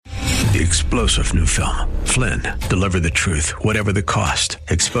The explosive new film, Flynn, deliver the truth, whatever the cost.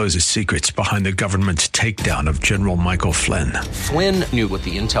 Exposes secrets behind the government's takedown of General Michael Flynn. Flynn knew what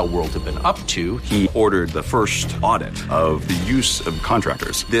the intel world had been up to. He ordered the first audit of the use of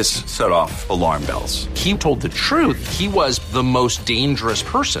contractors. This set off alarm bells. He told the truth. He was the most dangerous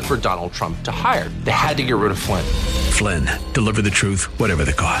person for Donald Trump to hire. They had to get rid of Flynn. Flynn, deliver the truth, whatever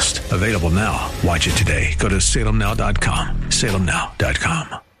the cost. Available now. Watch it today. Go to salemnow.com.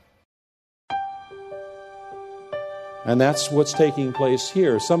 salemnow.com. And that's what's taking place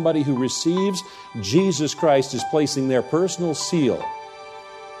here. Somebody who receives Jesus Christ is placing their personal seal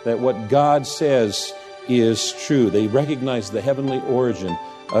that what God says is true. They recognize the heavenly origin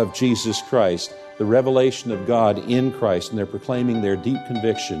of Jesus Christ, the revelation of God in Christ, and they're proclaiming their deep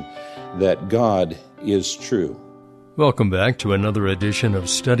conviction that God is true. Welcome back to another edition of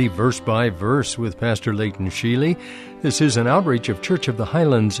Study Verse by Verse with Pastor Leighton Sheely. This is an outreach of Church of the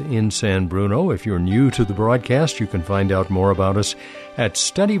Highlands in San Bruno. If you're new to the broadcast, you can find out more about us at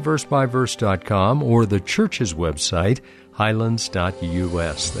studyversebyverse.com or the church's website,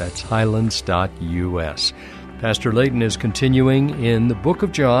 highlands.us. That's highlands.us. Pastor Leighton is continuing in the book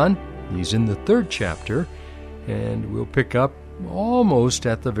of John. He's in the 3rd chapter, and we'll pick up almost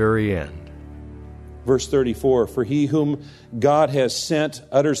at the very end. Verse 34, for he whom God has sent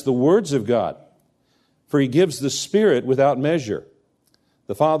utters the words of God, for he gives the Spirit without measure.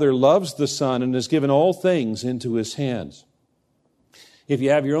 The Father loves the Son and has given all things into his hands. If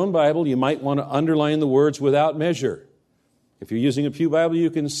you have your own Bible, you might want to underline the words without measure. If you're using a Pew Bible, you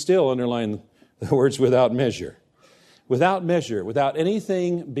can still underline the words without measure. Without measure, without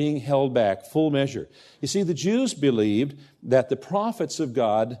anything being held back, full measure. You see, the Jews believed that the prophets of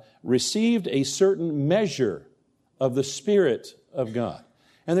God received a certain measure of the Spirit of God.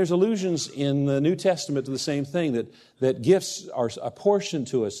 And there's allusions in the New Testament to the same thing, that gifts are apportioned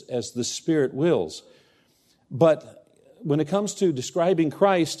to us as the Spirit wills. But when it comes to describing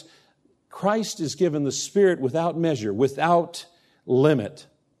Christ, Christ is given the Spirit without measure, without limit.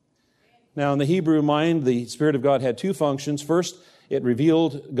 Now, in the Hebrew mind, the Spirit of God had 2 functions. First, it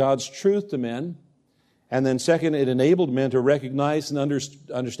revealed God's truth to men. And then second, it enabled men to recognize and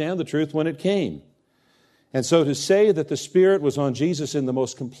understand the truth when it came. And so to say that the Spirit was on Jesus in the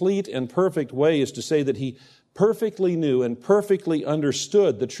most complete and perfect way is to say that he perfectly knew and perfectly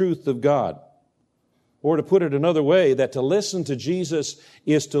understood the truth of God. Or to put it another way, that to listen to Jesus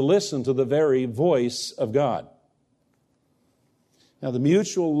is to listen to the very voice of God. Now, the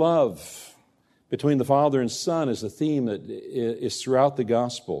mutual love between the Father and Son is a theme that is throughout the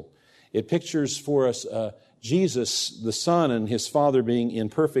gospel. It pictures for us Jesus, the Son, and his Father being in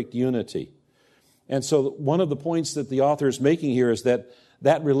perfect unity. And so one of the points that the author is making here is that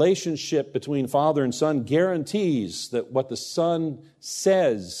relationship between Father and Son guarantees that what the Son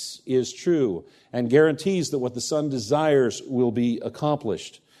says is true and guarantees that what the Son desires will be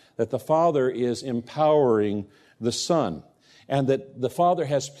accomplished, that the Father is empowering the Son, and that the Father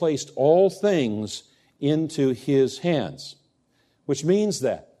has placed all things into his hands, which means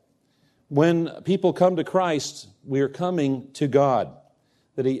that when people come to Christ, we are coming to God,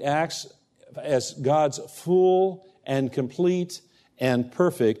 that he acts as God's full and complete and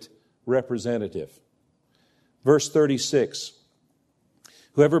perfect representative. Verse 36,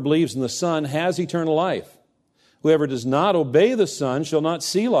 whoever believes in the Son has eternal life. Whoever does not obey the Son shall not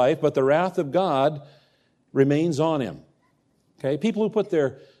see life, but the wrath of God remains on him. Okay, people who put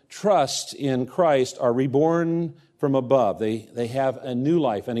their trust in Christ are reborn from above. They have a new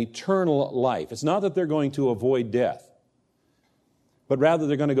life, an eternal life. It's not that they're going to avoid death, but rather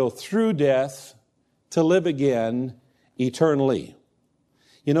they're going to go through death to live again eternally.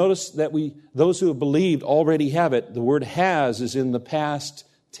 You notice that those who have believed already have it. The word has is in the past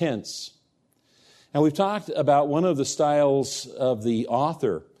tense. And we've talked about one of the styles of the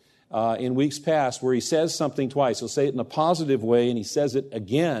author in weeks past, where he says something twice. He'll say it in a positive way, and he says it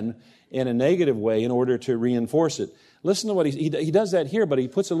again in a negative way in order to reinforce it. Listen to what he does that here, but he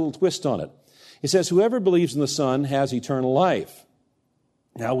puts a little twist on it. He says, whoever believes in the Son has eternal life.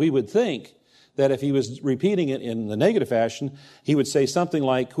 Now, we would think that if he was repeating it in the negative fashion, he would say something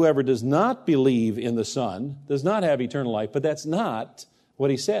like, whoever does not believe in the Son does not have eternal life, but that's not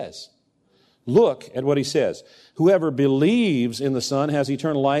what he says. Look at what he says. Whoever believes in the Son has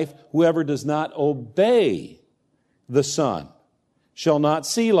eternal life. Whoever does not obey the Son shall not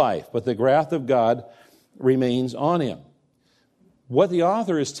see life, but the wrath of God remains on him. What the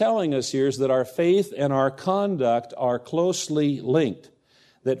author is telling us here is that our faith and our conduct are closely linked,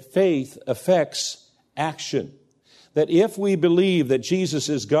 that faith affects action, that if we believe that Jesus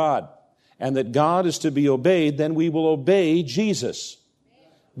is God and that God is to be obeyed, then we will obey Jesus.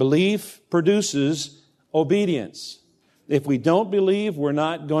 Belief produces obedience. If we don't believe, we're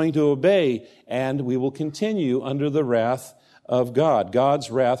not going to obey, and we will continue under the wrath of God. God's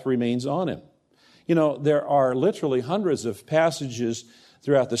wrath remains on him. You know, there are literally hundreds of passages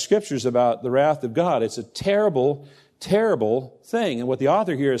throughout the Scriptures about the wrath of God. It's a terrible, terrible thing. And what the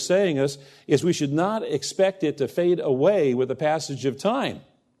author here is saying is we should not expect it to fade away with the passage of time.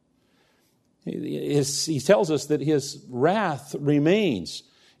 He tells us that his wrath remains.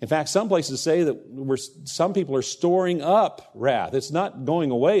 In fact, some places say that some people are storing up wrath. It's not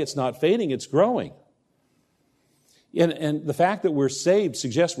going away, it's not fading, it's growing. And the fact that we're saved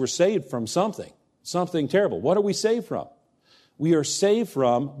suggests we're saved from something terrible. What are we saved from? We are saved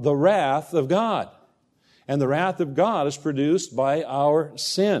from the wrath of God. And the wrath of God is produced by our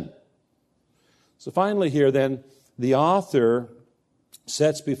sin. So finally here then, the author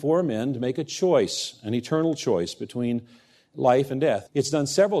sets before men to make a choice, an eternal choice between life and death. It's done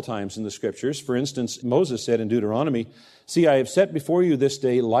several times in the Scriptures. For instance, Moses said in Deuteronomy, "See, I have set before you this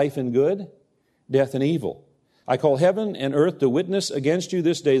day life and good, death and evil. I call heaven and earth to witness against you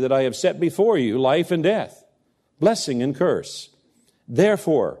this day that I have set before you life and death, blessing and curse.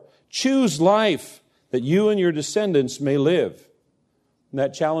 Therefore, choose life, that you and your descendants may live." And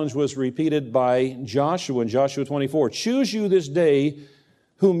that challenge was repeated by Joshua in Joshua 24. "Choose you this day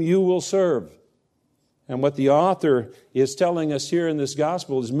whom you will serve." And what the author is telling us here in this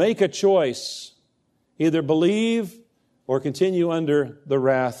gospel is make a choice. Either believe or continue under the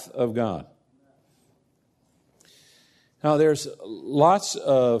wrath of God. Now, there's lots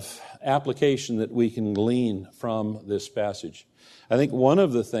of application that we can glean from this passage. I think one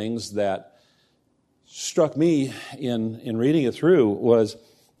of the things that struck me in reading it through was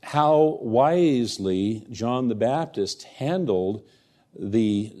how wisely John the Baptist handled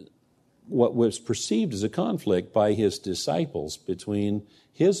what was perceived as a conflict by his disciples between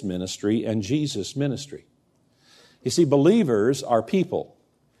his ministry and Jesus' ministry. You see, believers are people,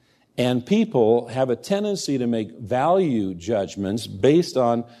 and people have a tendency to make value judgments based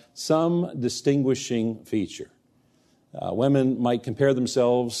on some distinguishing feature. Women might compare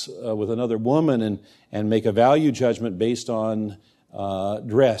themselves with another woman and make a value judgment based on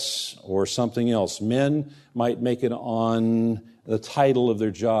dress or something else. Men might make it on the title of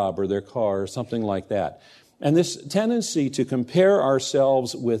their job or their car or something like that. And this tendency to compare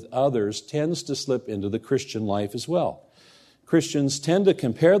ourselves with others tends to slip into the Christian life as well. Christians tend to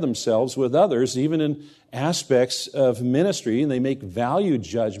compare themselves with others, even in aspects of ministry, and they make value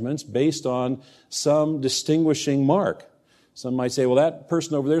judgments based on some distinguishing mark. Some might say, well, that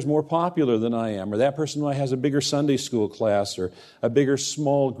person over there is more popular than I am, or that person has a bigger Sunday school class, or a bigger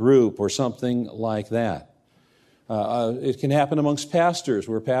small group, or something like that. It can happen amongst pastors,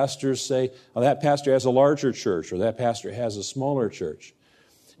 where pastors say, oh, that pastor has a larger church, or that pastor has a smaller church.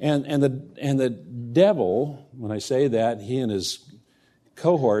 And the devil, when I say that, he and his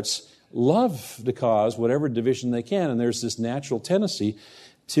cohorts love to cause whatever division they can, and there's this natural tendency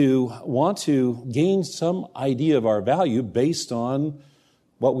to want to gain some idea of our value based on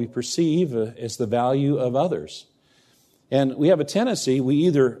what we perceive as the value of others. And we have a tendency, we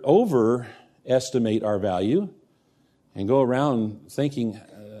either overestimate our value and go around thinking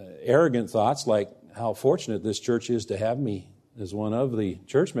arrogant thoughts like how fortunate this church is to have me as one of the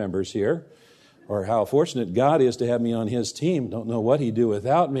church members here, or how fortunate God is to have me on His team. Don't know what He'd do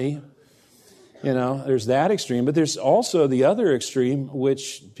without me. You know, there's that extreme, but there's also the other extreme,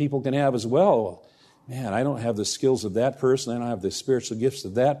 which people can have as well. Man, I don't have the skills of that person. I don't have the spiritual gifts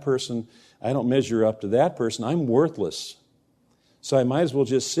of that person. I don't measure up to that person. I'm worthless. So I might as well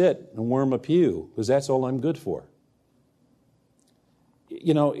just sit and warm a pew, because that's all I'm good for.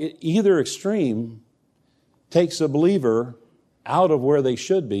 You know, either extreme takes a believer out of where they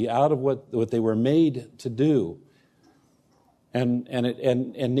should be, out of what they were made to do. And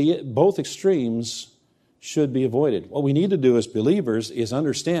both extremes should be avoided. What we need to do as believers is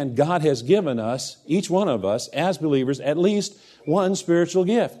understand God has given us, each one of us, as believers, at least one spiritual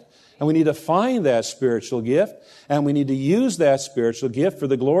gift. And we need to find that spiritual gift, and we need to use that spiritual gift for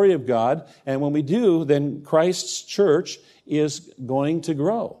the glory of God. And when we do, then Christ's church is going to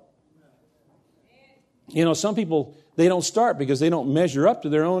grow. You know, some people, they don't start because they don't measure up to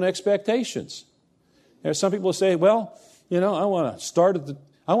their own expectations. There's some people who say, well, you know, I want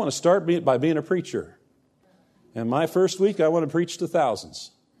to start by being a preacher. And my first week, I want to preach to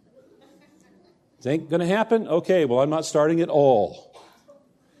thousands. It ain't going to happen? Okay, well, I'm not starting at all.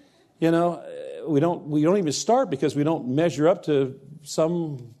 You know, we don't even start because we don't measure up to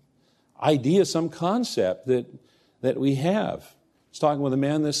some idea, some concept that we have. I was talking with a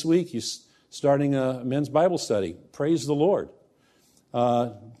man this week. He's starting a men's Bible study. Praise the Lord.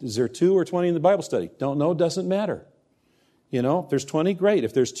 Is there 2 or 20 in the Bible study? Don't know, doesn't matter. If there's 20, great.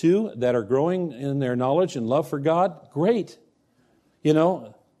 If there's 2 that are growing in their knowledge and love for God, great.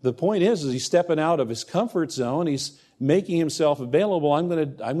 The point is he's stepping out of his comfort zone. He's making himself available. I'm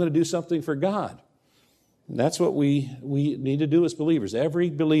going to do something for God. And that's what we need to do as believers. Every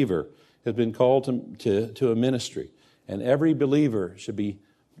believer has been called to a ministry, and every believer should be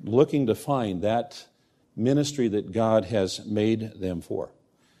looking to find that ministry that God has made them for.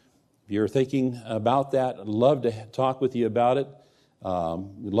 If you're thinking about that, I'd love to talk with you about it.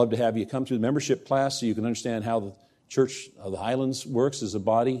 We'd love to have you come to the membership class so you can understand how the Church of the Highlands works as a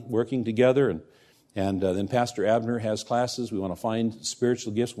body working together. And then Pastor Abner has classes. We want to find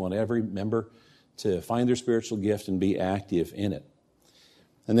spiritual gifts. We want every member to find their spiritual gift and be active in it.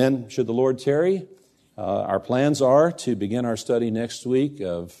 And then, should the Lord tarry, our plans are to begin our study next week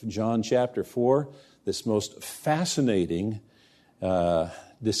of John chapter 4, this most fascinating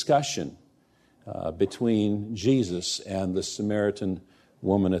discussion between Jesus and the Samaritan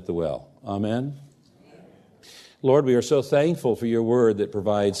woman at the well. Amen? Lord, we are so thankful for your word that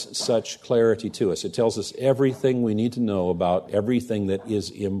provides such clarity to us. It tells us everything we need to know about everything that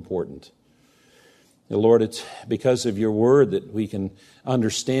is important. Lord, it's because of your word that we can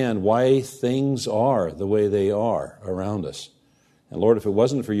understand why things are the way they are around us. And Lord, if it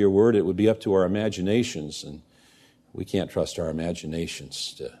wasn't for your word, it would be up to our imaginations, and we can't trust our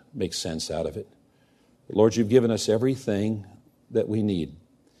imaginations to make sense out of it. But Lord, you've given us everything that we need.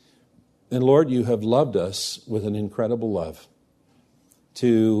 And Lord, you have loved us with an incredible love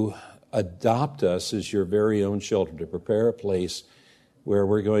to adopt us as your very own children, to prepare a place where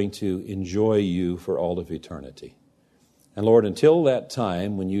we're going to enjoy you for all of eternity. And Lord, until that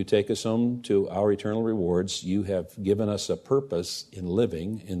time, when you take us home to our eternal rewards, you have given us a purpose in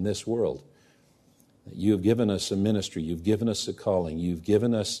living in this world. You have given us a ministry. You've given us a calling. You've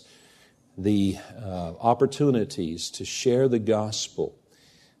given us the opportunities to share the gospel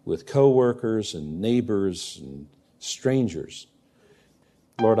with co-workers and neighbors and strangers.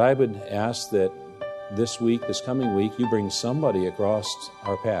 Lord, I would ask that this coming week, you bring somebody across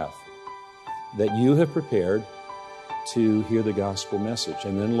our path that you have prepared to hear the gospel message.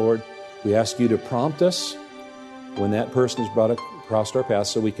 And then, Lord, we ask you to prompt us when that person is brought across our path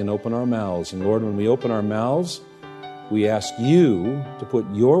so we can open our mouths. And Lord, when we open our mouths, we ask you to put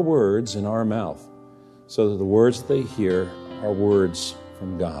your words in our mouth so that the words that they hear are words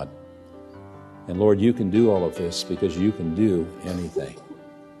from God. And Lord, you can do all of this because you can do anything.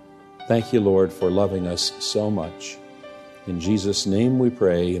 Thank you, Lord, for loving us so much. In Jesus' name we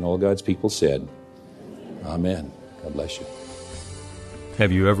pray, and all God's people said, Amen. God bless you.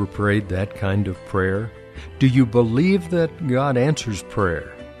 Have you ever prayed that kind of prayer? Do you believe that God answers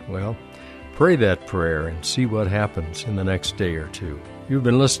prayer? Well, pray that prayer and see what happens in the next day or two. You've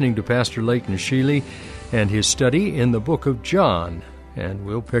been listening to Pastor Leighton Sheely and his study in the book of John, and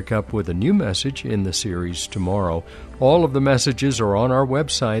we'll pick up with a new message in the series tomorrow. All of the messages are on our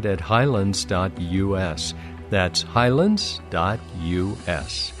website at highlands.us. That's highlands.us.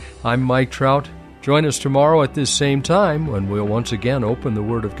 I'm Mike Trout. Join us tomorrow at this same time when we'll once again open the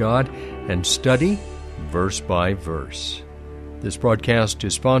Word of God and study verse by verse. This broadcast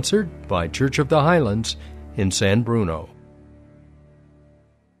is sponsored by Church of the Highlands in San Bruno.